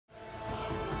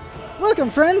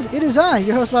Welcome, friends! It is I,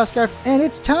 your host, LostScarf, and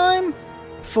it's time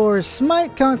for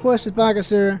Smite Conquest with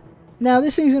Bakasura. Now,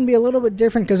 this thing's going to be a little bit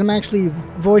different because I'm actually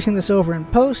voicing this over in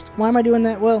post. Why am I doing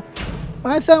that? Well,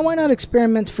 I thought, why not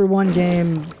experiment for one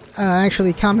game,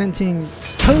 actually commenting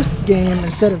post-game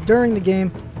instead of during the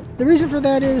game. The reason for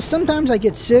that is sometimes I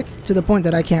get sick to the point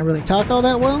that I can't really talk all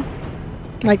that well.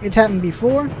 Like, it's happened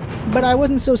before, but I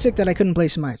wasn't so sick that I couldn't play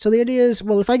Smite. So the idea is,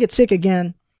 well, if I get sick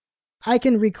again, I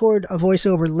can record a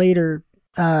voiceover later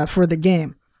for the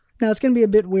game. Now, it's going to be a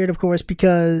bit weird, of course,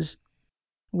 because,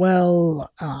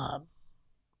 well,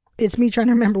 it's me trying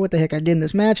to remember what the heck I did in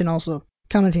this match and also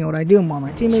commenting on what I do and what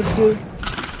my teammates do.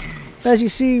 As you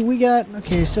see, we got,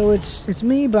 okay, so it's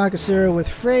me, Bakasura, with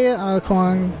Freya,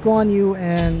 Aokwang, Guan Yu,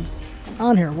 and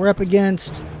Anher. We're up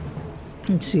against,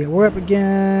 let's see, we're up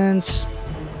against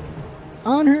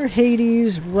Anher,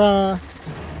 Hades, Ra,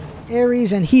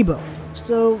 Ares, and Hebo.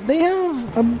 So they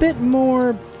have a bit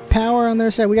more power on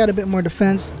their side. We got a bit more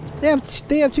defense. They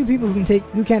have two people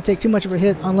who can't take too much of a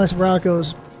hit unless Ra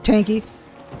goes tanky.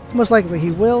 Most likely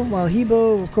he will, while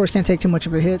Hebo, of course, can't take too much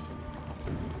of a hit.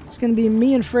 It's going to be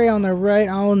me and Freya on the right,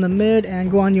 all in the mid, and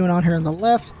Guan Yu and Anher on the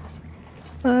left.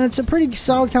 It's a pretty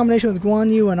solid combination with Guan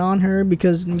Yu and Anher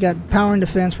because you got power and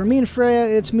defense. For me and Freya,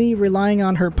 it's me relying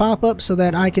on her pop-up so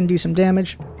that I can do some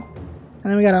damage. And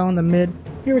then we got Ao in the mid.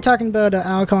 Here we're talking about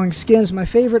Aokwang skins. My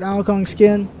favorite Aokwang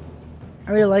skin.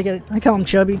 I really like it. I call him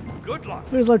Chubby. Good luck.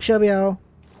 I just love Chubby Ao.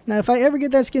 Now, if I ever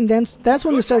get that skin dense, that's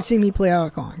when you start seeing me play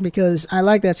Aokwang, because I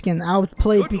like that skin. I'll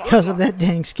play because of that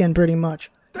dang skin, pretty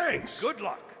much. Thanks. Good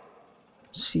luck.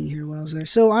 Let's see here what else there.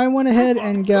 So I went ahead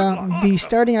and got the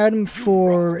starting item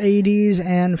for ADs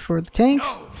and for the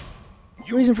tanks.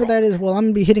 The reason for that is, well, I'm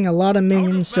going to be hitting a lot of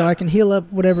minions, so I can heal up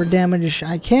whatever damage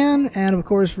I can, and of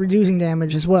course reducing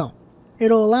damage as well.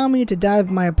 It'll allow me to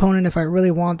dive my opponent if I really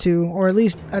want to, or at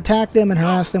least attack them and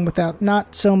harass them without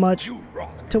not so much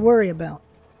to worry about.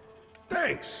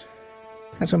 Thanks.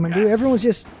 That's what I'm going to do. Everyone's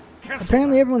just,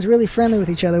 apparently everyone's really friendly with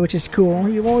each other, which is cool.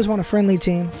 You always want a friendly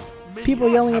team.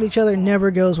 People yelling at each other never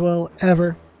goes well,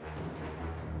 ever.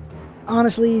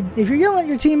 Honestly, if you're yelling at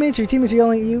your teammates or your teammates are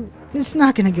yelling at you, it's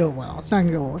not going to go well. It's not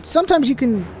going to go well. Sometimes you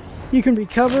can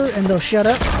recover and they'll shut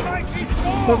up.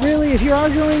 But really, if you're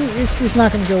arguing, it's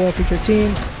not going to go well with your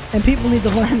team. And people need to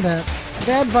learn that.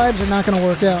 Bad vibes are not going to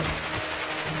work out.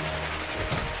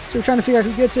 So we're trying to figure out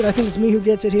who gets it. I think it's me who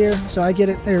gets it here. So I get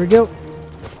it. There we go.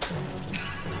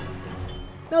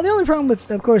 Now, the only problem with,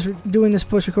 of course, doing this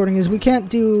post-recording is we can't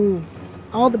do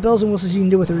all the bells and whistles you can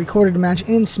do with a recorded match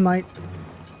in Smite.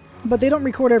 But they don't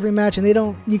record every match, and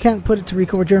you can't put it to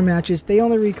record your matches. They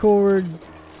only record,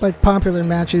 like, popular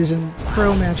matches and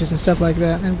pro matches and stuff like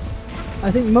that. And I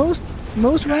think most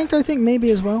ranked, I think, maybe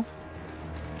as well.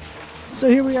 So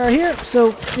here we are here. So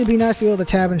it'd be nice to be able to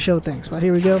tab and show things. But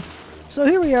here we go. So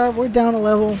here we are. We're down a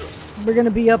level. We're going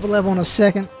to be up a level in a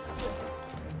second.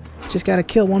 Just got to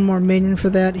kill one more minion for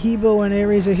that. Hebo and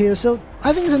Ares are here. So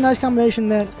I think it's a nice combination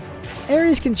that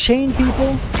Ares can chain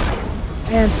people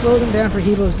and slow them down for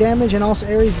Hebo's damage, and also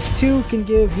Ares too can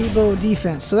give Hebo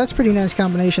defense. So that's a pretty nice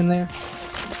combination there.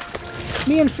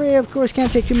 Me and Freya, of course,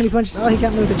 can't take too many punches. Oh, he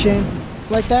got me with a chain.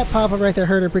 Like that pop-up right there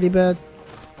hurt her pretty bad.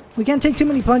 We can't take too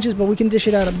many punches, but we can dish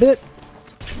it out a bit.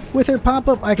 With her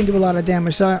pop-up, I can do a lot of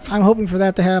damage, so I'm hoping for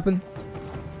that to happen.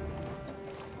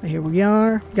 Here we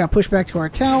are. We got pushed back to our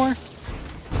tower.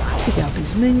 Take out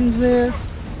these minions there.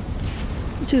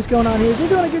 Let's see what's going on here. They're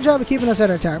doing a good job of keeping us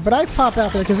at our tower, but I pop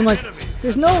out there because I'm like,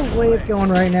 there's no wave going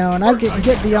right now, and I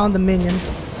get beyond the minions.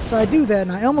 So I do that,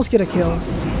 and I almost get a kill.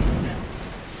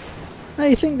 Now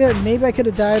you think that maybe I could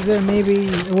have dived there, maybe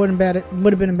it would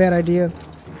have been a bad idea.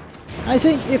 I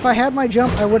think if I had my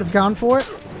jump, I would have gone for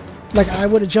it. Like, I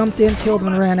would have jumped in, killed him,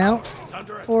 and ran out.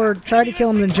 Or tried to kill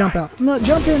him, then jump out. No,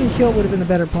 jump in and kill would have been the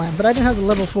better plan, but I didn't have the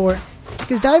level for it.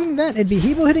 Because diving that, it'd be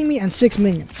Hebo hitting me and 6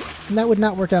 minions. And that would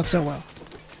not work out so well.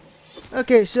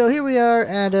 Okay, so here we are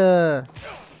at,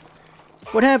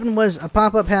 what happened was a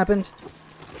pop-up happened.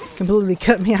 Completely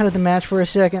cut me out of the match for a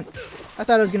second. I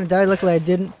thought I was going to die, luckily I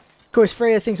didn't. Of course,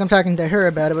 Freya thinks I'm talking to her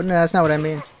about it, but no, that's not what I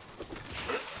mean.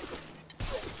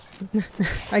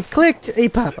 I clicked a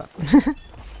pop-up.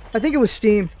 I think it was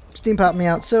Steam. Steam popped me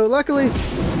out. So, luckily,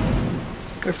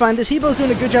 we're fine. This Hebo's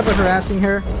doing a good job of harassing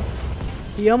her.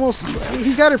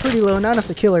 He's got her pretty low, not enough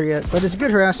to kill her yet, but it's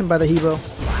good harassment by the Hebo.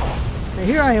 Now,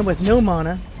 here I am with no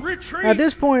mana. Retreat. At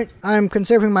this point, I'm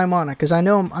conserving my mana, because I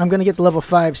know I'm going to get to level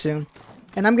 5 soon.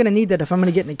 And I'm going to need that if I'm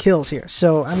going to get any kills here.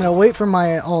 So, I'm going to wait for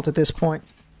my ult at this point.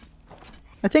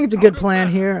 I think it's a good plan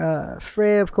here.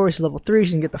 Freya, of course, is level 3.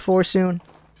 She can get the 4 soon.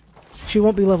 She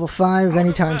won't be level 5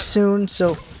 anytime soon,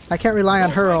 so I can't rely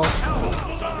on her ult.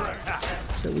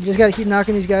 So we just gotta keep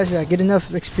knocking these guys back. Get enough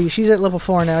XP. She's at level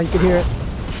 4 now. You can hear it.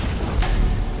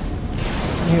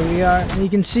 And here we are. And you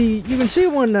can see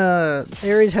when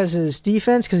Ares has his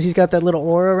defense because he's got that little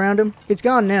aura around him. It's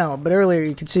gone now, but earlier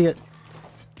you could see it.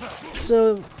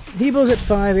 So Hebo's at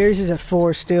 5. Ares is at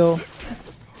 4 still.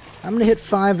 I'm gonna hit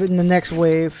 5 in the next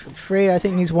wave. Freya, I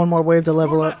think, needs one more wave to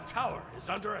level up. Tower is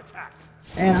under attack.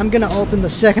 And I'm gonna ult him the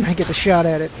second I get the shot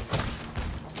at it.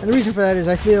 And the reason for that is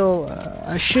I feel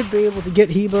I should be able to get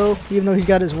Hebo, even though he's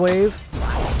got his wave.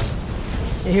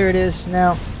 And here it is.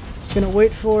 Now, gonna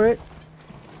wait for it.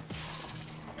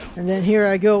 And then here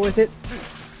I go with it.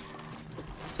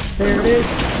 There it is.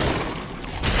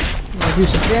 I'm gonna do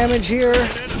some damage here.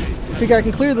 I think I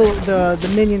can clear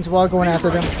the minions while going after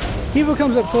them. Hebo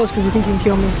comes up close because he thinks he can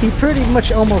kill me. He pretty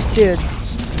much almost did.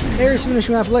 Ares finished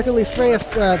him off. Luckily, Freya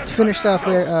finished off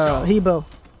Hebo.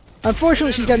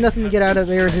 Unfortunately, she's got nothing to get out of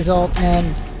Ares' ult,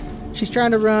 and she's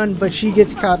trying to run, but she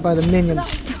gets caught by the minions.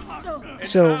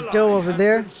 So, Doe over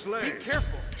there,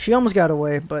 she almost got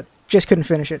away, but just couldn't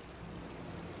finish it.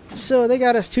 So, they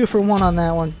got us 2 for 1 on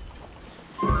that one.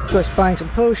 Just buying some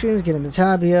potions, getting the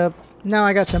Tabi up. Now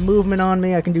I got some movement on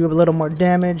me. I can do a little more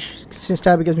damage, since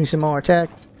Tabi gives me some more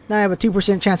attack. Now I have a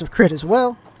 2% chance of crit as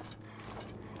well.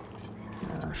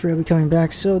 Freya will be coming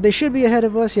back, so they should be ahead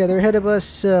of us. Yeah, they're ahead of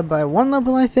us by 1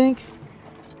 level, I think.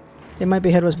 They might be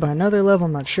ahead of us by another level,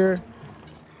 I'm not sure.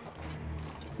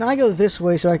 Now I go this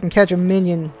way so I can catch a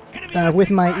minion with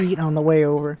my eat on the way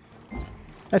over.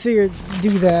 I figured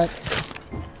do that.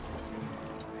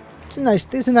 It's a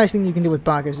nice thing you can do with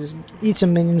Bacchus, is eat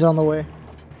some minions on the way.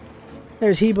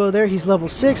 There's Hebo there, he's level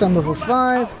 6, I'm level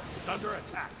 5.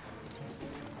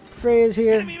 Freya's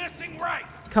here.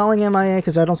 Calling MIA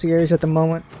because I don't see Ares at the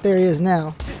moment. There he is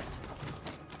now.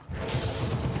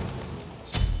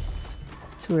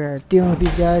 So we're dealing with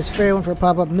these guys. Freya went for a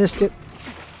pop-up, missed it.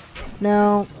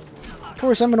 Now, of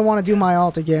course, I'm going to want to do my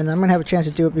ult again. I'm going to have a chance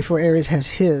to do it before Ares has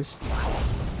his.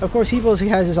 Of course, Hebo's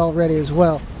has his already as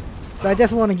well. But I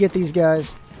definitely want to get these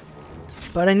guys.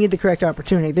 But I need the correct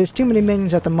opportunity. There's too many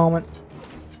minions at the moment.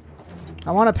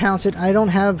 I want to pounce it. I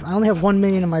only have 1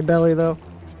 minion in my belly though.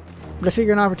 But I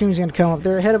figure an opportunity is going to come up.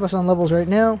 They're ahead of us on levels right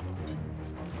now.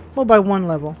 Well, by 1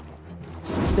 level.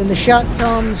 Then the shot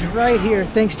comes right here,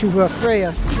 thanks to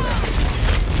Freya.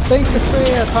 Thanks to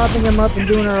Freya popping him up and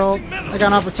doing her ult. I got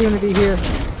an opportunity here.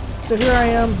 So here I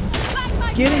am,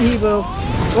 getting Hebo.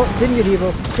 Oh, didn't get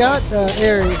Hebo. Got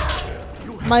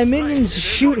Ares. My minions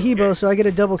shoot Hebo, so I get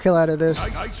a double kill out of this.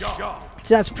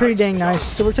 So that's pretty dang nice.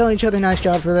 So we're telling each other nice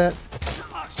job for that.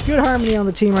 Good harmony on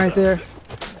the team right there.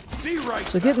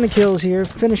 So getting the kills here,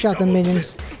 finish out the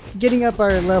minions, getting up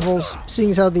our levels, seeing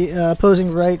as how the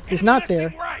opposing right is not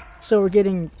there, so we're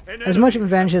getting as much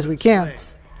advantage as we can.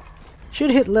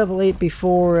 Should hit level 8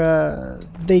 before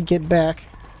they get back.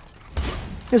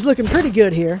 It's looking pretty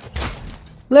good here.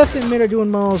 Left and mid are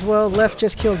doing well as well. Left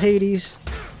just killed Hades.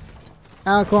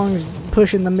 Alkwang's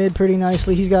pushing the mid pretty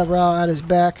nicely. He's got Ra at his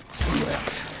back.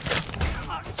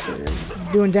 So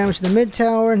doing damage to the mid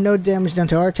tower, no damage done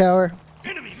to our tower.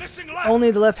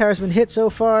 Only the left tower has been hit so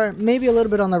far. Maybe a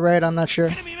little bit on the right, I'm not sure.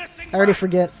 I already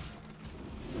forget.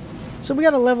 So we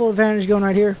got a level advantage going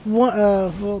right here.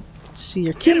 Well, let's see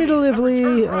here.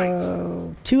 Cumulatively,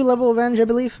 2 level advantage, I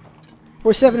believe.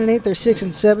 We're 7 and 8, they're 6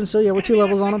 and 7, so yeah, we're 2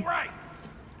 levels on them.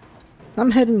 I'm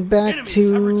heading back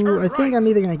to... I think I'm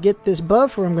either going to get this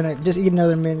buff or I'm going to just eat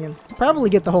another minion.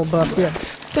 Probably get the whole buff, yeah.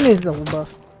 Gonna get the whole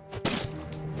buff.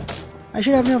 I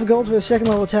should have enough gold for the 2nd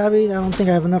level Tabi. I don't think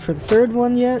I have enough for the 3rd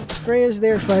one yet. Freya's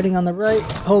there fighting on the right,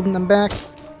 holding them back.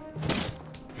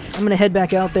 I'm going to head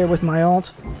back out there with my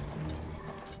ult.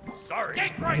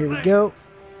 Here we go.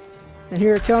 And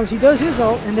here it comes. He does his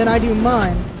ult, and then I do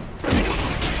mine.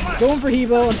 Going for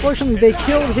Hebo. Unfortunately, they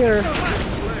killed her.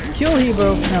 Kill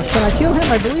Hebo. Now, can I kill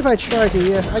him? I believe I tried to.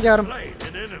 Yeah, I got him.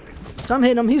 So I'm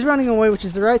hitting him. He's running away, which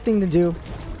is the right thing to do.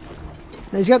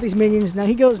 Now he's got these minions. Now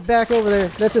he goes back over there.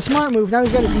 That's a smart move. Now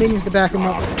he's got his minions to back him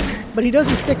up. But he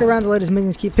doesn't stick around to let his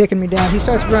minions keep picking me down. He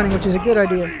starts running, which is a good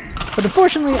idea. But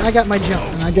unfortunately, I got my jump,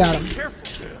 and I got him.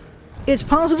 It's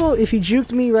possible if he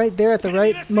juked me right there at the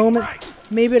right moment,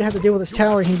 maybe I'd have to deal with his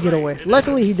tower and he'd get away.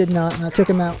 Luckily, he did not, and I took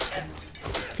him out.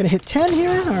 Gonna hit 10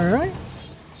 here. Alright.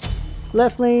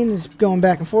 Left lane is going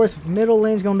back and forth. Middle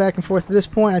lane's going back and forth at this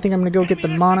point. I think I'm gonna go get the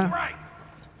mana.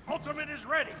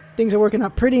 Things are working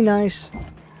out pretty nice.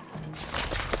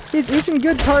 It's in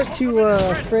good part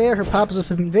to Freya. Her pop-ups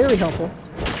have been very helpful.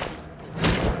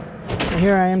 And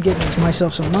here I am getting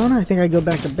myself some mana. I think I go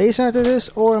back to base after this,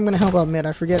 or I'm going to help out mid.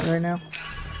 I forget right now.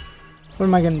 What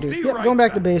am I going to do? Yep, going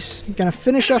back to base. I'm going to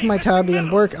finish off my Tabi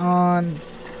and work on,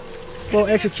 well,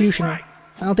 Executioner.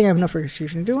 I don't think I have enough for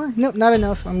execution, do I? Nope, not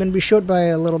enough. I'm gonna be short by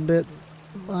a little bit,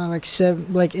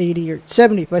 like 80 or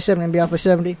 70. By 70, I'm gonna be off by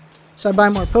 70. So I buy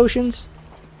more potions.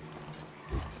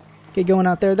 Get going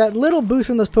out there. That little boost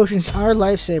from those potions are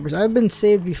lifesavers. I've been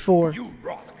saved before. You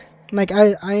rock. Like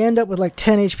I end up with like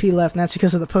 10 HP left, and that's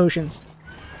because of the potions.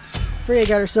 Freya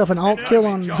got herself an alt kill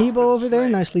on Hebo over there.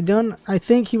 Nicely done. I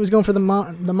think he was going for the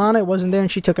mana. It wasn't there,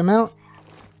 and she took him out.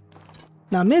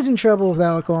 Now mid's in trouble with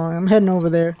Alakong. I'm heading over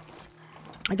there.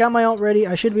 I got my ult ready.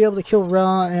 I should be able to kill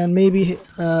Ra and maybe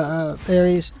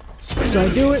Ares. So I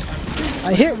do it.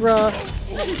 I hit Ra.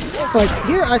 Like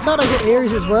here, I thought I hit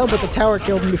Ares as well, but the tower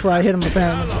killed him before I hit him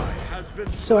apparently.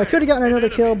 So I could have gotten another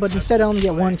kill, but instead I only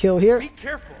get one kill here.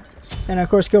 And of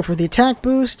course go for the attack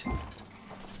boost.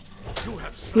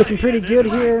 Looking pretty good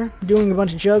here. Doing a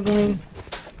bunch of juggling.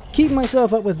 Keep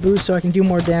myself up with boost so I can do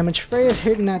more damage. Freya's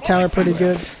hitting that tower pretty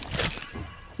good.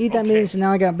 Eat that minion, so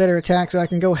now I got better attack, so I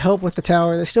can go help with the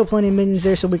tower. There's still plenty of minions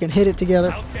there, so we can hit it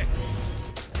together.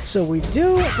 So we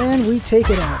do, and we take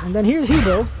it out. And then here's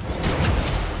Hebo.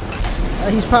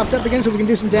 He's popped up again, so we can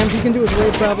do some damage. He's going to do his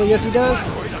raid probably. Yes, he does.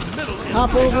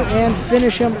 Hop over and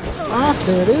finish him off.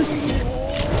 There it is.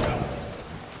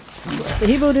 The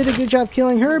Hebo did a good job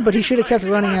killing her, but he should have kept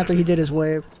running after he did his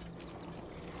wave.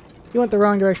 He went the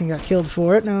wrong direction, got killed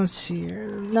for it. Now let's see here.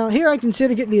 Now here I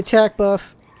consider getting the attack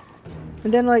buff.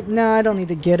 And then like, nah, I don't need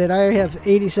to get it. I have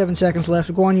 87 seconds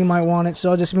left. Guan Yu might want it, so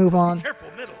I'll just move on.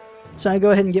 So I go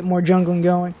ahead and get more jungling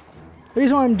going. The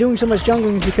reason why I'm doing so much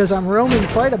jungling is because I'm roaming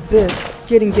quite a bit,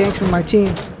 getting ganks from my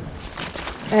team.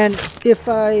 And if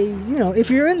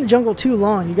if you're in the jungle too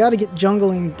long, you gotta get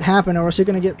jungling happen or else you're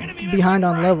gonna get behind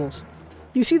on levels.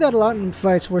 You see that a lot in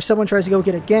fights where someone tries to go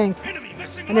get a gank,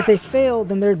 and if they fail,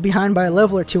 then they're behind by a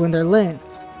level or two in their lane.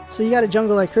 So you gotta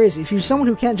jungle like crazy. If you're someone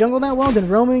who can't jungle that well, then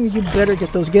roaming, you better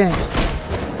get those ganks.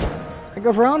 I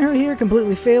go for on her here,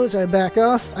 completely fail it, so I back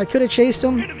off. I could have chased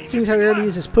him, seeing how he already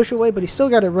used his push away, but he still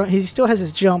got to run. He still has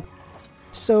his jump,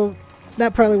 so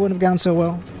that probably wouldn't have gone so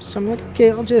well. So I'm like,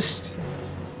 okay, I'll just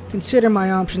consider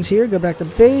my options here. Go back to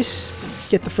base,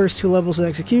 get the first 2 levels of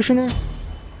Executioner.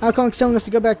 Alakong's telling us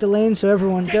to go back to lane, so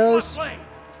everyone does.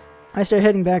 I start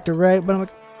heading back to right, but I'm like,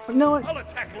 you know what?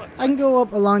 I can go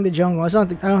up along the jungle. I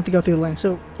don't have to go through the lane,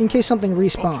 so in case something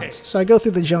respawns. So I go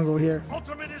through the jungle here.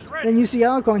 Then you see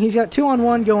Alakong, he's got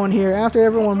 2-on-1 going here after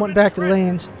everyone went back to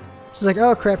lanes. So it's like,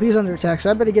 oh crap, he's under attack,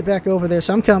 so I better get back over there,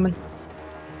 so I'm coming.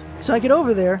 So I get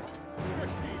over there.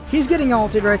 He's getting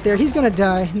ulted right there. He's gonna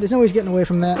die. There's no way he's getting away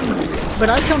from that. But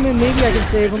I come in, maybe I can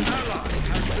save him.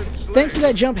 Thanks to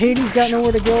that jump, Hades got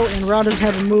nowhere to go, and Ra doesn't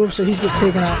have a move, so he's getting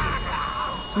taken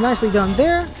out. So nicely done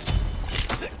there.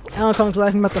 Alakong's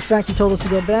laughing about the fact he told us to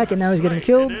go back, and now he's getting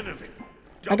killed.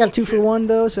 I got a 2-for-1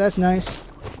 though, so that's nice.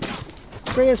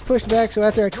 Freya's pushed back, so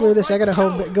after I clear this, I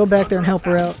gotta go back there and help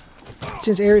her out.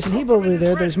 Since Ares and Hebo over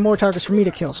there, there's more targets for me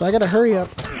to kill, so I gotta hurry up.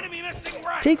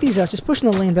 Take these out, just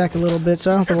pushing the lane back a little bit,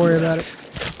 so I don't have to worry about it.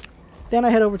 Then I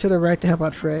head over to the right to help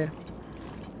out Freya.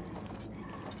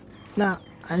 Now,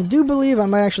 I do believe I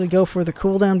might actually go for the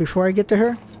cooldown before I get to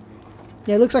her.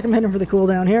 Yeah, it looks like I'm heading for the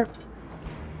cooldown here.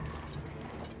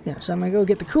 Yeah, so I'm gonna go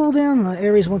get the cooldown.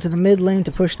 Ares went to the mid lane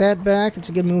to push that back. It's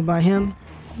a good move by him.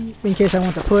 In case I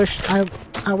want to push.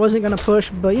 I wasn't going to push,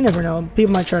 but you never know.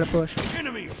 People might try to push.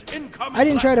 I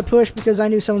didn't try to push because I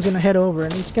knew someone's going to head over,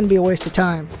 and it's going to be a waste of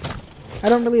time. I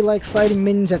don't really like fighting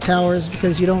minions at towers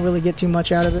because you don't really get too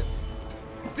much out of it.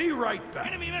 Be right back.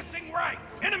 Enemy missing right.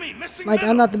 Enemy missing like,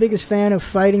 I'm not the biggest fan of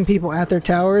fighting people at their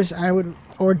towers,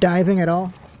 or diving at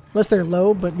all. Unless they're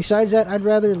low, but besides that, I'd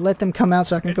rather let them come out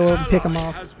so I can go over and pick them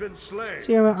off.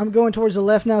 See, I'm going towards the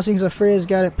left now, since Freya's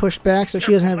got it pushed back, so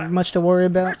she doesn't have much to worry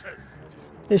about.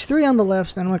 There's 3 on the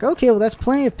left, and I'm like, okay, well that's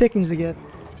plenty of pickings to get.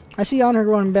 I see Honor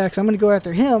going back, so I'm going to go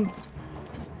after him.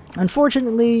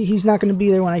 Unfortunately, he's not going to be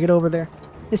there when I get over there.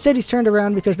 Instead, he's turned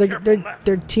around because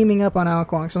they're teaming up on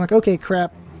Alakong, so I'm like, okay,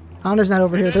 crap. Honor's not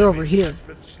over here, they're over here.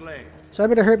 So I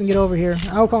better hurry and get over here.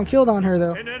 Alakong killed on her,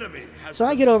 though. So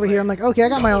I get over here, I'm like, okay, I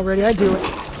got my ult ready, I do it.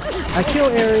 I kill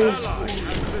Ares.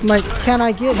 I'm like, can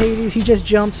I get Hades? He just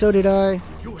jumped, so did I.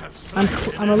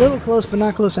 I'm a little close, but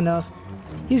not close enough.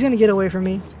 He's going to get away from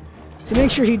me. To make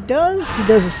sure he does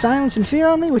a silence and fear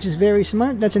on me, which is very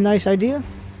smart. That's a nice idea.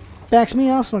 Backs me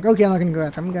off, so I'm like, okay, I'm not going to go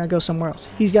after him. I'm going to go somewhere else.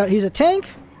 He's a tank.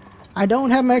 I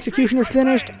don't have my Executioner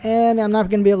finished, and I'm not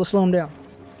going to be able to slow him down.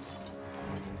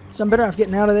 So I'm better off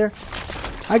getting out of there.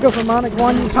 I go for Monic,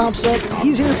 Guan Yu pops up.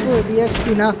 He's here for the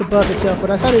XP, not the buff itself, but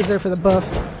I thought he was there for the buff.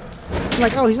 I'm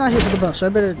like, oh, he's not here for the buff, so I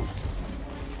better...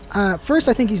 first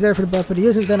I think he's there for the buff, but he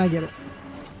isn't, then I get it.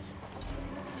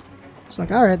 It's like,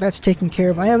 alright, that's taken care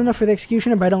of. I have enough for the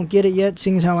Executioner, but I don't get it yet,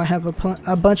 seeing as how I have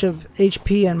a bunch of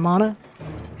HP and mana.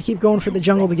 I keep going for the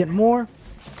jungle to get more.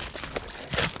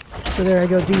 So there I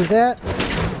go, do that.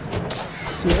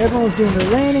 See, everyone's doing their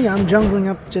laning, I'm jungling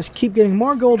up, just keep getting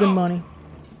more gold and money.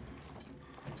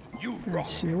 Let's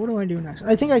see, what do I do next?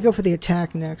 I think I go for the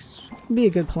attack next. Be a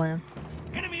good plan.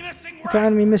 Enemy missing right. Okay,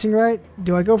 enemy missing right.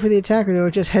 Do I go for the attack or do I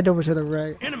just head over to the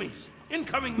right? Enemies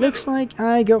incoming. Looks like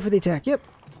I go for the attack. Yep.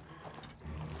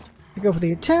 I go for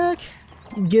the attack.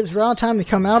 Gives Ra time to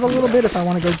come out a little bit if I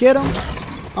want to go get him.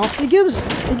 It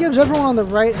gives everyone on the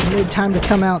right and mid time to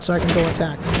come out so I can go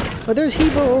attack. But there's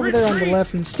Hebo over there on the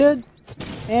left instead.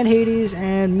 And Hades,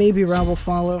 and maybe Ra will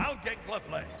follow. I'll get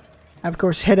Cliffley. I, of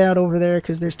course, head out over there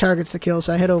because there's targets to kill,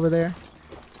 so I head over there.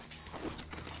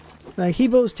 Like,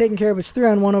 Hebo's taking care of its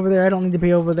 3-on-1 over there. I don't need to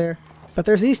be over there. But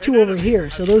there's these two over here,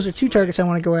 so those are two targets I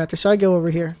want to go after, so I go over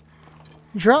here.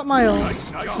 Drop my ult.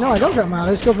 No, I don't drop my ult.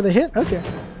 I just go for the hit? Okay.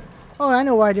 Oh, I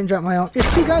know why I didn't drop my ult. It's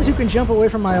two guys who can jump away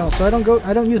from my ult, so I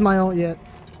don't use my ult yet.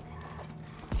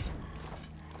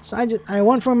 So I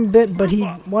went for him a bit, but he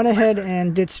went ahead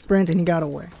and did sprint and he got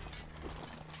away.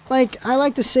 Like, I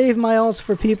like to save my ults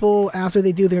for people after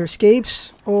they do their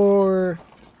escapes, or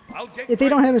if they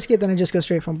don't have an escape, then I just go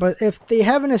straight for them. But if they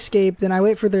have an escape, then I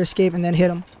wait for their escape and then hit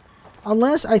them.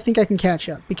 Unless I think I can catch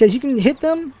up. Because you can hit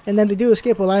them, and then they do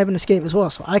escape while I have an escape as well.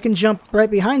 So I can jump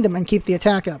right behind them and keep the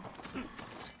attack up.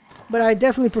 But I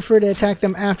definitely prefer to attack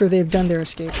them after they've done their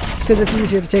escape. Because it's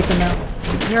easier to take them out.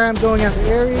 Here I'm going after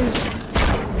Ares.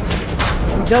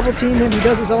 We double team him, he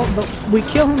does his ult, but we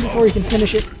kill him before he can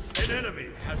finish it.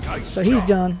 So he's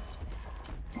done.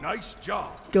 Nice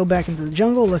job. Go back into the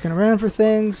jungle, looking around for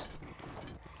things.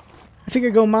 I figure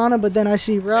go mana, but then I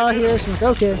see Ra here, so I'm like,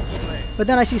 okay. But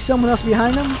then I see someone else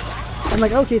behind him. I'm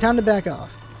like, okay, time to back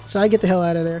off. So I get the hell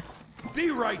out of there. Be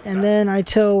right And back. then I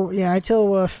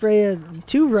tell Freya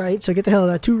to right, so get the hell out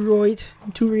of that. To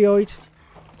Rioit.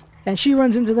 And she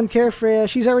runs into them, care Freya.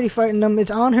 She's already fighting them.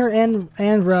 It's on her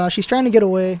and Ra. She's trying to get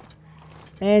away.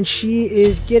 And she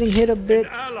is getting hit a bit.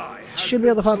 Should be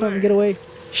able to pop up and get away.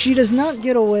 She does not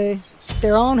get away.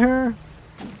 They're on her.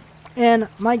 And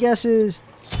my guess is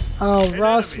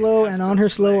Ra's slow and on her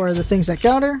slow are the things that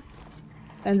got her.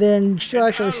 And then she'll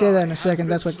actually say that in a second.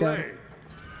 That's what got her.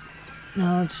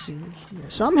 Now, let's see here.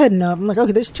 So I'm heading up. I'm like,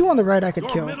 okay, there's two on the right I could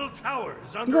kill.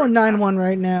 I'm going 9-1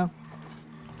 right now.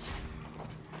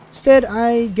 Instead,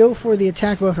 I go for the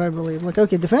attack buff, I believe. Like,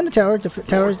 okay, defend the tower.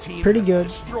 Tower's pretty good.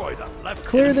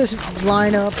 Clear this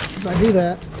line up. So I do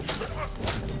that.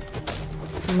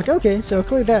 I'm like, okay, so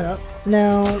clear that up.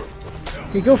 Now,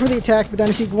 we go for the attack, but then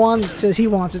I see Guan says he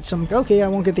wants it. So I'm like, okay, I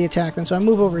won't get the attack then. So I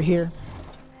move over here.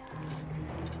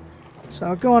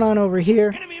 So going on over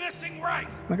here. I'm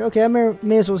like, okay, I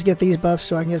may as well get these buffs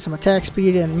so I can get some attack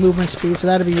speed and movement speed. So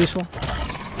that'll be useful.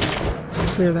 So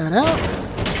clear that out.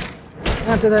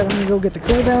 After that, I'm going to go get the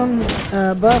cooldown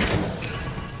buff.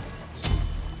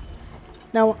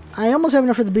 Now, I almost have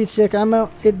enough for the beat stick. I'm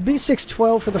out. It beat stick's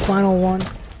 12 for the final one.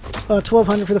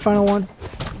 1200 for the final one.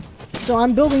 So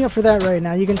I'm building up for that right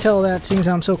now. You can tell that seeing as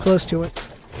I'm so close to it.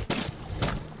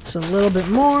 So a little bit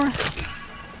more.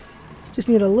 Just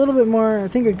need a little bit more. I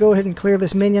think I'd go ahead and clear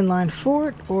this minion line for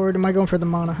it. Or am I going for the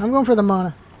mana? I'm going for the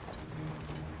mana.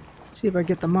 See if I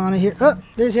get the mana here. Oh,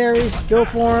 there's Ares. Go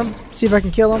for him. See if I can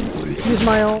kill him. Use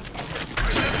my ult.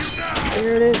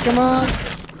 There it is. Come on.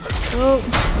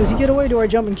 Oh, does he get away? Do I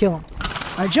jump and kill him?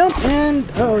 I jump and...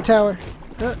 Uh-oh, tower.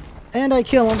 And I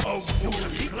kill him.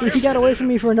 If he got away from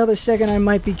me for another second, I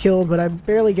might be killed, but I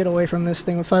barely get away from this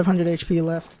thing with 500 HP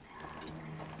left.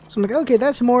 So I'm like, okay,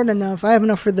 that's more than enough. I have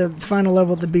enough for the final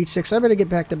level of the beat stick, so I better get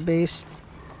back to base.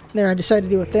 There, I decided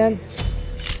to do it then.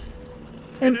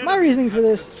 And my reasoning for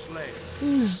this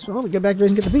is, well, we go back to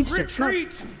base and get the beat stick. Now,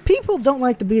 people don't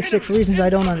like the beat stick for reasons I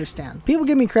don't understand. People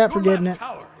give me crap for getting it.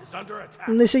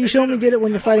 And they say you should only get it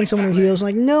when you're fighting someone who heals. I'm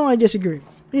like, no, I disagree.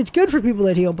 It's good for people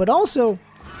that heal, but also,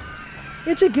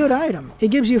 it's a good item. It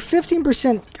gives you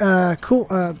 15%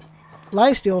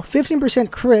 lifesteal,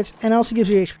 15% crit, and also gives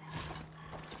you HP.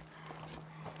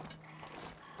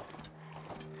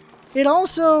 It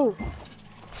also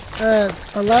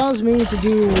allows me to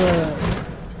do,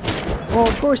 well,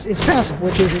 of course, it's passive,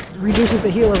 which is it reduces the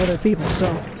heal of other people.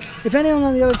 So, if anyone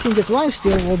on the other team gets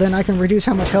lifesteal, well, then I can reduce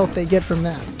how much health they get from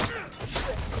that.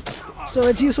 So,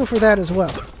 it's useful for that as well.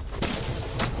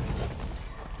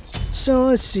 So,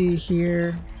 let's see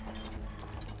here.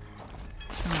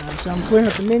 So, I'm clearing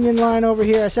up the minion line over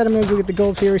here. I said I'm going to go get the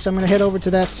Gold Fury, so I'm going to head over to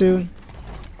that soon.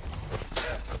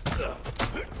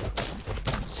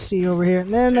 See over here.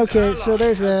 And then, okay, so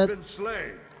there's that.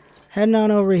 Heading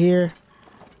on over here.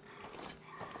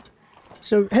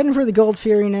 So heading for the Gold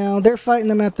Fury now. They're fighting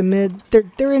them at the mid.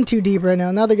 They're in too deep right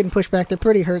now. Now they're getting pushed back. They're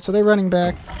pretty hurt, so they're running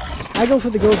back. I go for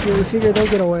the Gold Fury. Figure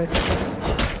they'll get away.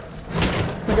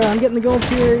 Oh my god, I'm getting the Gold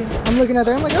Fury. I'm looking at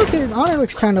there. I'm like, okay, Honor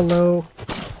looks kind of low.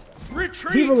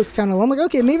 Retreat. Evo looks kind of low. I'm like,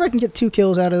 okay, maybe I can get 2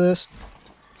 kills out of this.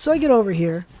 So I get over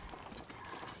here.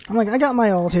 I'm like, I got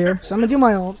my ult here, so I'm gonna do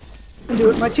my ult and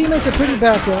do it. My teammates are pretty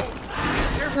backed up.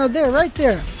 Now there, right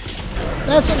there.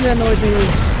 That's something that annoys me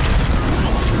is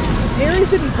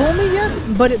Ares didn't pull me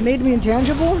yet, but it made me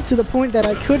intangible to the point that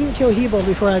I couldn't kill Hebo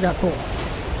before I got pulled.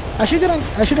 I should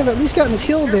have at least gotten a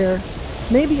kill there,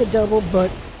 maybe a double, but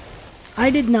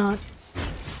I did not.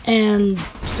 And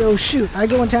so shoot, I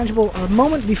go intangible a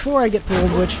moment before I get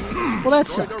pulled, which, well, that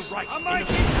sucks. So I'm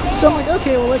like,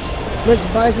 okay, well let's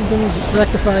buy some things,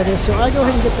 rectify this. So I go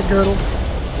ahead and get the girdle.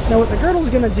 Now what the girdle's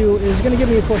gonna do is gonna give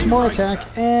me, of course, more attack,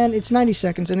 and it's 90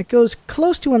 seconds, and it goes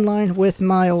close to in line with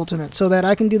my ultimate, so that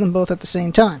I can do them both at the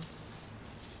same time.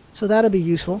 So that'll be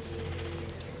useful.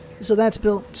 So that's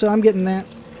built. So I'm getting that.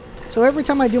 So every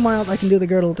time I do my ult, I can do the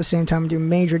girdle at the same time and do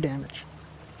major damage.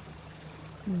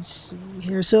 Let's see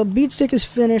here. So Beat Stick is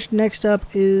finished. Next up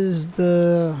is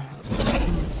the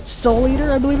Soul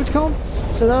Eater, I believe it's called.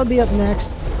 So that'll be up next.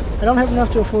 I don't have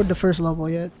enough to afford the first level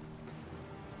yet.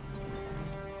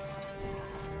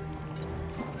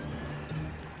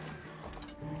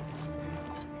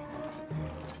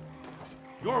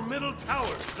 Your middle tower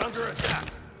is under attack.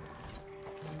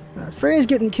 Frey's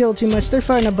getting killed too much. They're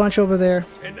fighting a bunch over there.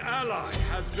 An ally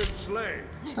has been slain.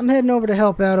 So I'm heading over to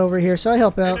help out over here. So I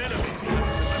help out.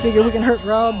 Figure we can hurt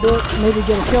Rob a bit, maybe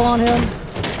get a kill on him.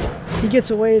 He gets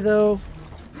away though.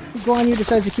 Guan Yu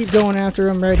decides to keep going after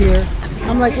him right here.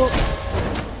 I'm like, well,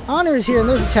 Honor is here and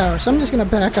there's a tower, so I'm just going to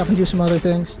back up and do some other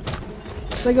things.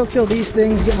 So I go kill these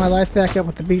things, get my life back up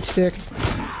with the Beat Stick.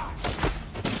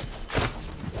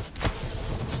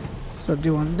 So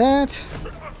doing that.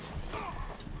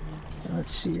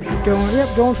 Let's see,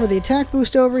 going for the attack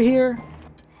boost over here.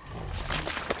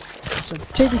 So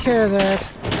taking care of that.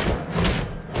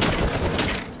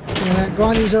 And that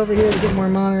Guan Yu's over here to get more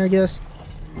mana, I guess.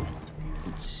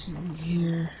 Let's see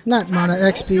here. Not mana,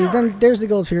 XP. Then there's the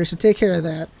Gold Fury, so take care of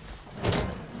that.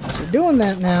 So doing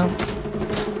that now.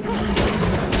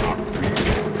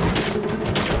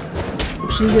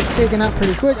 She gets taken out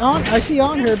pretty quick. I see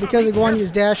on her because of Guan Yu's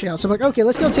dash out. So I'm like, okay,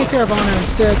 let's go take care of Honor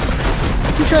instead.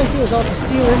 He tries to do his ult to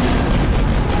steal it.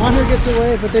 Honor gets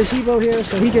away, but there's Hebo here,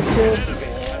 so he gets killed.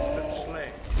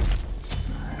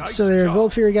 So there,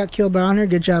 Gold Fury got killed by Honor.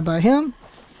 Good job by him.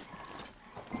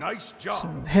 Nice job. So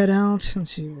head out.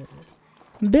 Let's see.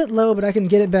 A bit low, but I can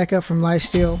get it back up from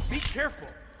lifesteal. Be careful.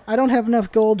 I don't have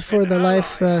enough gold for the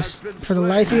life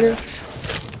life eater.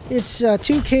 It's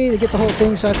 2k to get the whole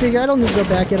thing, so I figure I don't need to go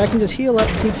back yet. I can just heal up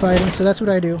and keep fighting. So that's what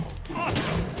I do.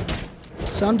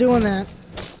 So I'm doing that.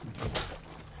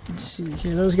 Let's see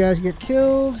here. Those guys get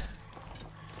killed.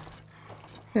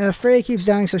 Yeah, Frey keeps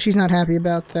dying, so she's not happy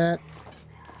about that.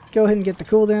 Go ahead and get the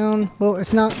cooldown. Well,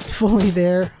 it's not fully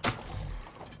there,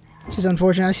 which is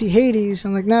unfortunate. I see Hades.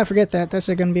 I'm like, nah, forget that. That's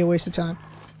going to be a waste of time.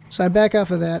 So I back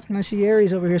off of that. And I see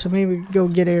Ares over here, so maybe we go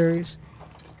get Ares.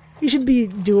 He should be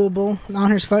doable.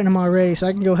 Honor's fighting him already, so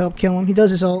I can go help kill him. He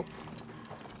does his ult.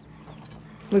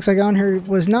 Looks like Honor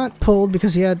was not pulled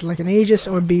because he had like an Aegis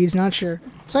or beads, not sure.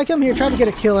 So I come here, try to get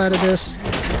a kill out of this.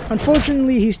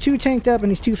 Unfortunately, he's too tanked up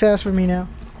and he's too fast for me now.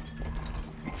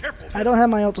 I don't have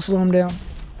my ult to slow him down.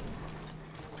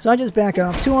 So I just back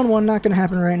off. 2-on-1, not going to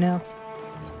happen right now.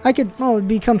 I could, oh, it'd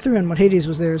be come through and what Hades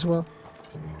was there as well.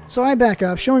 So I back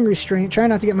up, showing restraint, try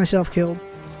not to get myself killed.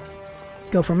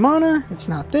 Go for mana, it's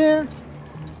not there.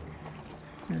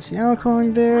 There's the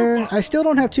Alcoing there. I still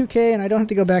don't have 2k and I don't have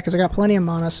to go back because I got plenty of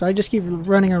mana, so I just keep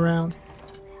running around.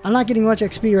 I'm not getting much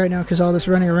XP right now because all this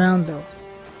running around though.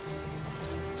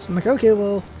 So I'm like, okay,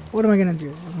 well, what am I gonna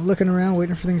do? I'm looking around,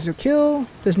 waiting for things to kill.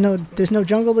 There's no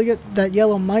jungle to get. That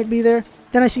yellow might be there.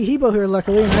 Then I see Hebo here,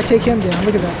 luckily, and I take him down.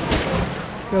 Look at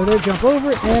that. Go there, jump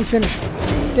over, and finish.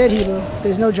 Dead Hebo.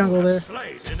 There's no jungle there.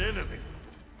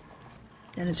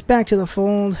 And it's back to the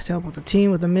fold to help with the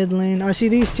team with the mid lane. I see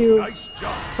these two.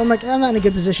 I'm like, I'm not in a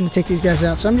good position to take these guys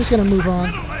out, so I'm just gonna move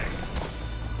on.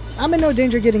 I'm in no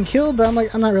danger of getting killed, but I'm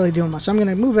like, I'm not really doing much. So I'm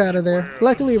gonna move out of there.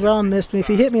 Luckily, Rom missed me. If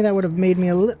he hit me, that would have made me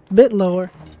a bit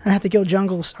lower. I'd have to kill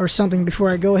jungles or something before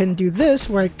I go ahead and do this,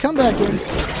 where I come back in,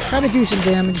 try to do some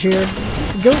damage here.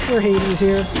 Go for Hades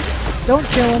here. Don't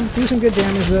kill him. Do some good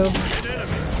damage, though.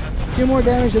 Do more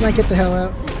damage, then I get the hell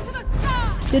out.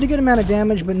 Did a good amount of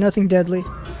damage, but nothing deadly.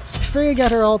 Freya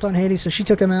got her ult on Hades, so she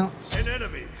took him out.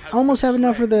 Almost have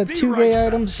enough for the 2K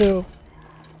items, so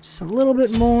just a little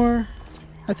bit more.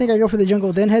 I think I go for the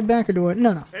jungle, then head back, or do I?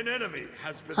 No, no. An enemy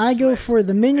has been I go slain. for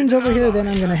the minions over here, then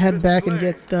I'm going to head been back and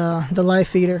slain. get the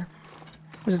life eater.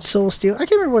 Was it Soul Steal? I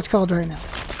can't remember what it's called right now.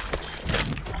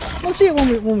 We'll see it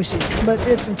when we see it. But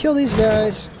kill these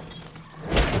guys.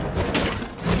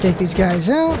 Take these guys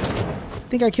out. I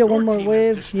think I kill one more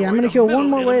wave. Yeah, I'm going to kill one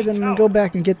more wave, and I'm going to go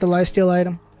back and get the lifesteal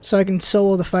item. So I can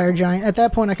solo the fire giant. At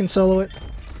that point, I can solo it.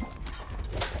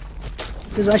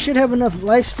 Because I should have enough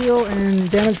lifesteal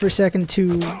and damage per second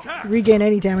to regain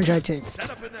any damage I take.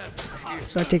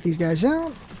 So I take these guys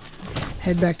out.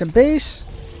 Head back to base.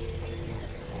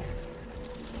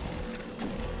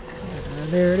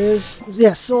 There it is.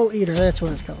 Yeah, Soul Eater, that's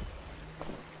what it's called.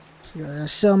 So I'm gonna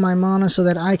sell my mana so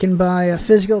that I can buy a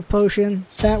physical potion.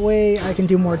 That way I can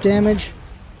do more damage.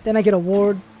 Then I get a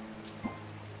ward.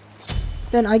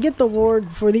 Then I get the ward.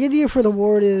 The idea for the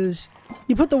ward is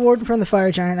you put the ward in front of the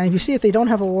fire giant, and if you see if they don't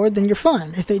have a ward, then you're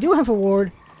fine. If they do have a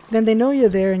ward, then they know you're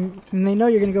there, and they know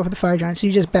you're gonna go for the fire giant, so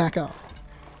you just back off.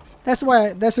 That's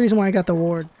the reason why I got the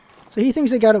ward. So he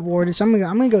thinks they got it warded, so I'm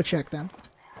gonna go check them.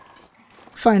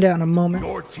 Find out in a moment.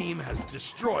 Your team has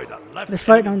destroyed a left. They're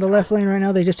fighting on the left lane right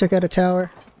now. They just took out a tower.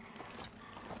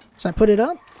 So I put it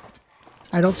up.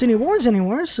 I don't see any wards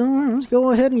anywhere, so let's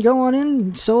go ahead and go on in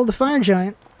and solo the fire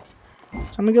giant. So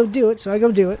I'm gonna go do it. So I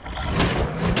go do it.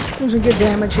 Doing some good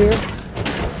damage here.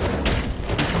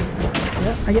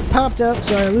 Yep, I get popped up,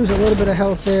 so I lose a little bit of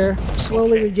health there.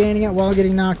 Slowly regaining it while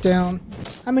getting knocked down.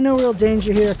 I'm in no real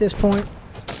danger here at this point.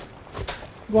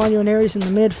 Guanyu and Ares in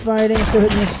the mid fighting, so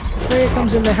hitting this. Freya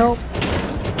comes in to help.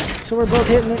 So we're both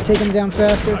hitting it, taking it down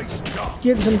faster.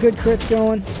 Getting some good crits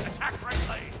going.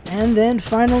 And then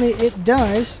finally it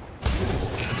dies.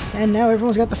 And now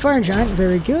everyone's got the fire giant.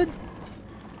 Very good.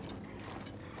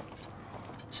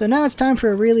 So now it's time for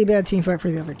a really bad team fight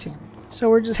for the other team. So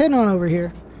we're just heading on over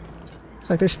here. It's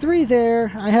like there's 3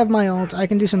 there. I have my ult. I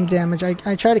can do some damage. I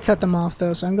try to cut them off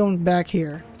though, so I'm going back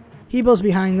here. Hebo's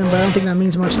behind them, but I don't think that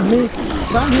means much to me.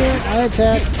 So I'm here. I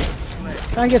attack.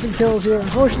 Try and get some kills here.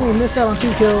 Unfortunately, we missed out on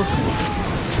 2 kills.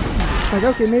 Like,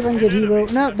 okay, maybe I can get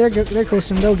Hebo. No, they're close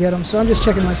to him. They'll get him. So I'm just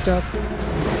checking my stuff.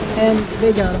 And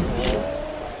they got him.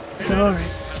 So,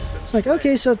 alright. It's like,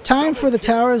 okay, so time for the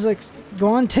towers. Like, go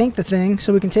on, tank the thing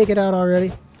so we can take it out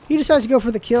already. He decides to go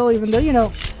for the kill, even though, you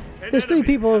know, there's 3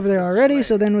 people over there already.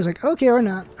 So then it was like, okay, or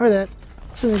not, or that.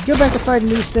 So then go back to fighting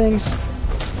these things.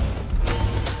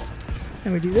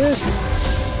 And we do this.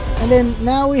 And then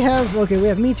now we have, okay, we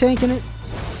have me tanking it.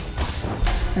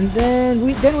 And then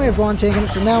we have Guan taking it,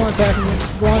 so now we're attacking it.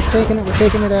 Guan's taking it, we're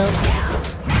taking it out.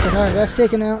 So, alright, that's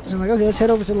taken out. So I'm like, okay, let's head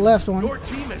over to the left one. Your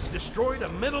team has destroyed a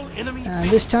middle enemy. And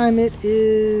this time it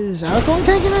is Alcon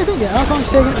taking it, I think? Yeah, Alcon's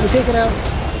taking it, we take it out.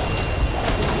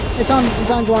 It's on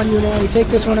Guanyu now, we take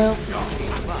this one out.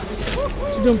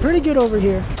 So doing pretty good over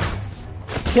here.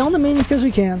 Killing the minions because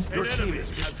we can. Your team has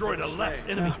destroyed a left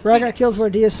enemy. Ra got killed for a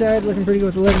DS side, looking pretty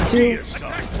good with 11-2.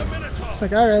 It's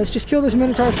like, alright, let's just kill this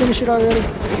Minotaur, finish it already.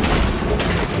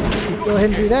 Go ahead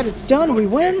and do that, it's done, we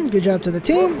win. Good job to the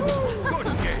team.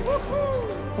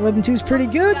 11-2 is pretty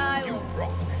good.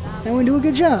 And we do a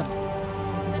good job.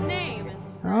 The name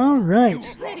is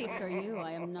Alright. pity for you.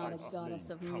 I am not a goddess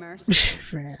of mercy.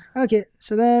 Okay,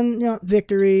 so then, you know,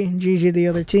 victory, GG the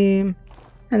other team.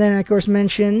 And then, of course,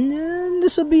 mention,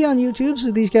 this will be on YouTube,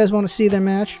 so these guys want to see their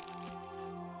match.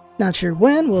 Not sure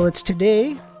when, well, it's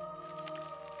today.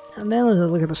 And then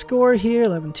let's look at the score here,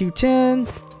 11-2-10.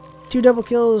 2 double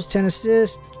kills, 10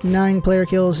 assists, 9 player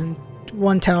kills, and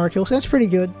 1 tower kill, so that's pretty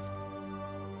good.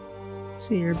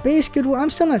 See your base goodwill, I'm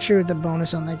still not sure what the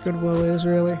bonus on that goodwill is,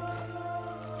 really.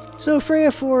 So Freya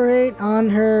 4-8, on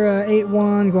her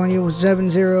 8-1, Guanyu was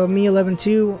 7-0, me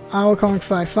 11-2, Aokong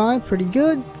 5-5, pretty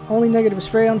good. Only negative is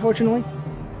Freya, unfortunately.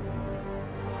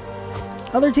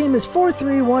 Other team is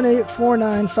 4-3, 1-8,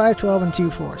 4-9, 5-12, and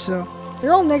 2-4. So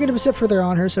they're all negative except for their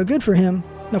on her, so good for him.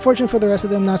 Unfortunately for the rest of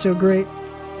them, not so great.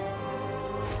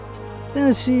 Then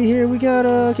let's see here, we got,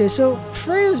 okay, so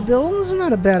Freya's build is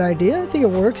not a bad idea. I think it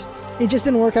works. It just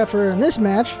didn't work out for her in this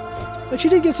match, but she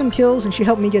did get some kills, and she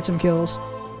helped me get some kills.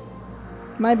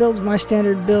 My build's my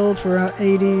standard build for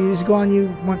 80s.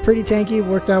 Guanyu went pretty tanky,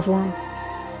 worked out for him.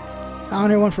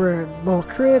 Honor went for bulk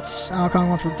crits. Alcon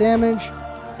went for damage.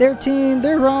 Their team,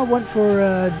 their Raw went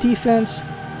for defense.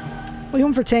 Well, he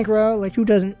went for tank Raw, like who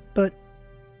doesn't? But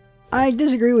I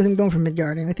disagree with him going for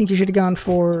Midgardian. I think he should have gone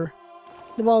for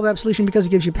the Ball of Absolution because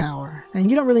it gives you power. And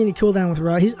you don't really need cooldown with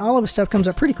Raw. All of his stuff comes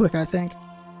up pretty quick, I think.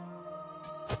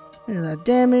 There's that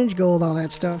damage, gold, all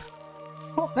that stuff.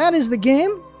 Well, that is the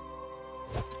game.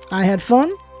 I had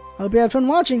fun. Hope you had fun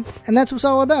watching. And that's what it's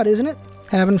all about, isn't it?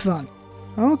 Having fun.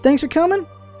 Well, thanks for coming,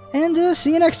 and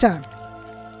see you next time.